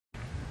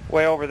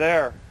way over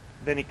there.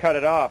 Then he cut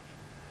it off.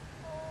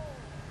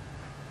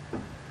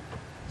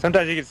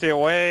 Sometimes you can see it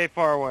way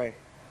far away.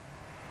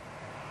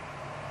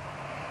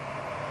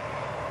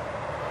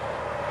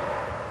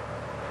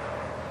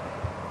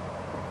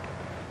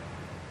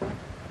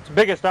 It's the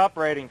biggest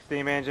operating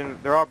steam engine.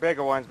 There are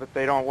bigger ones, but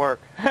they don't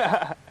work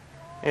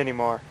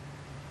anymore.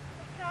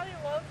 Callie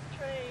loves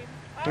trains.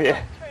 I Yeah.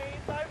 love trains.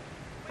 I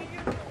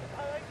used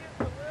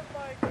to live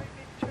by a great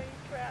big train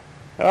track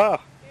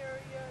Oh.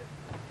 area.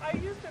 I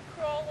used to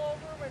crawl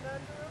over them and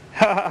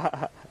under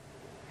them.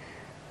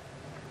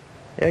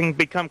 It can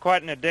become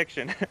quite an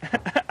addiction. I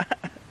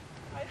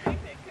think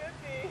they could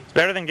be. It's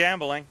better than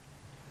gambling.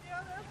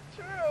 Yeah, that's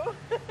true.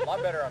 A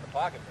lot better on the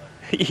pocketbook.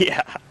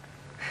 Yeah.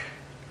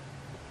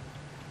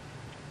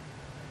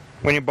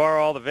 When you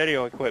borrow all the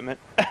video equipment.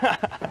 Did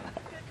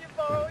you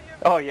borrow your...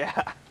 Oh,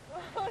 yeah.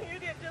 You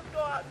didn't just go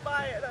out and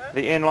buy it, huh?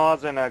 The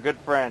in-laws and a good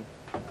friend.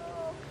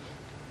 Oh.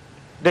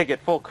 They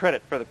get full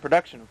credit for the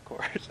production, of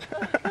course. So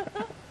this is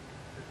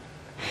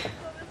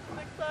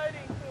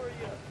exciting for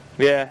you.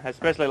 Yeah, I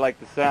especially like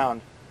the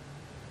sound.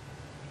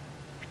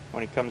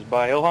 When he comes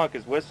by, he'll honk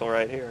his whistle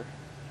right here.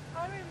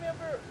 I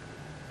remember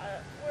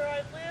where I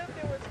lived,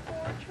 there was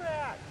 4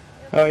 tracks.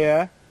 Oh,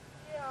 yeah?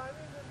 Yeah, I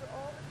remember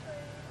all the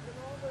trains and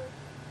all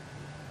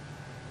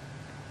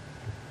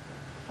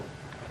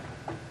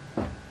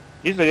the...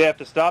 Usually they have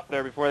to stop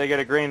there before they get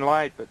a green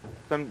light, but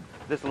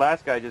this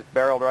last guy just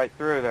barreled right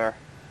through there.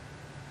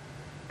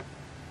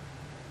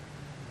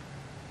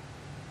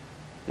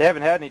 They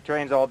haven't had any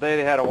trains all day.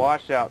 They had a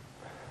washout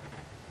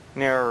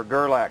near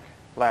Gerlach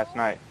last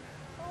night.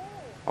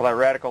 All that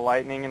radical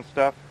lightning and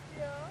stuff.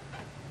 Yeah.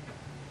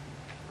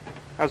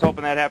 I was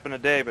hoping that happened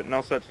today, but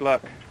no such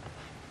luck.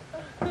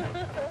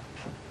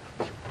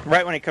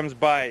 Right when he comes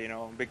by, you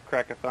know, a big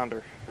crack of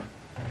thunder.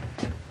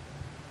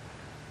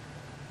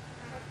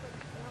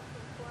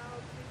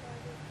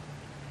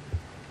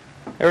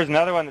 There was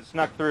another one that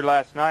snuck through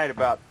last night,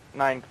 about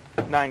nine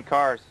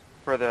cars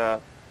for the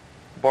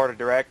board of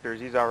directors.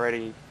 He's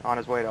already on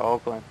his way to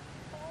Oakland.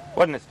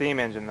 Wasn't a steam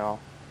engine, though.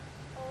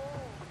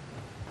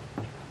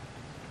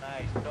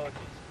 Nice coaches.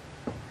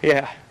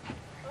 Yeah.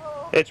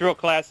 It's real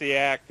classy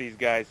act, these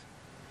guys.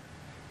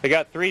 They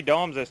got 3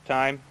 domes this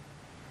time.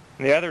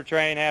 And the other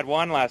train had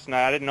 1 last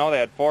night. I didn't know they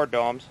had 4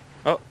 domes.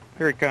 Oh,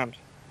 here he comes.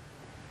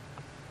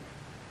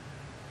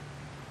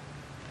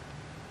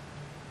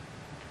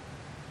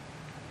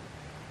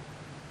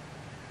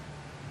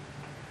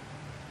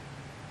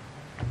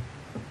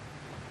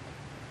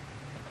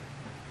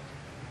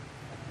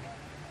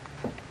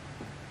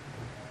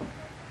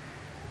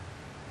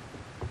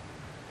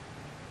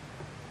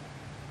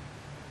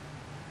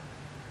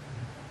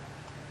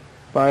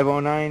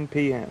 "5:09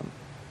 p.m.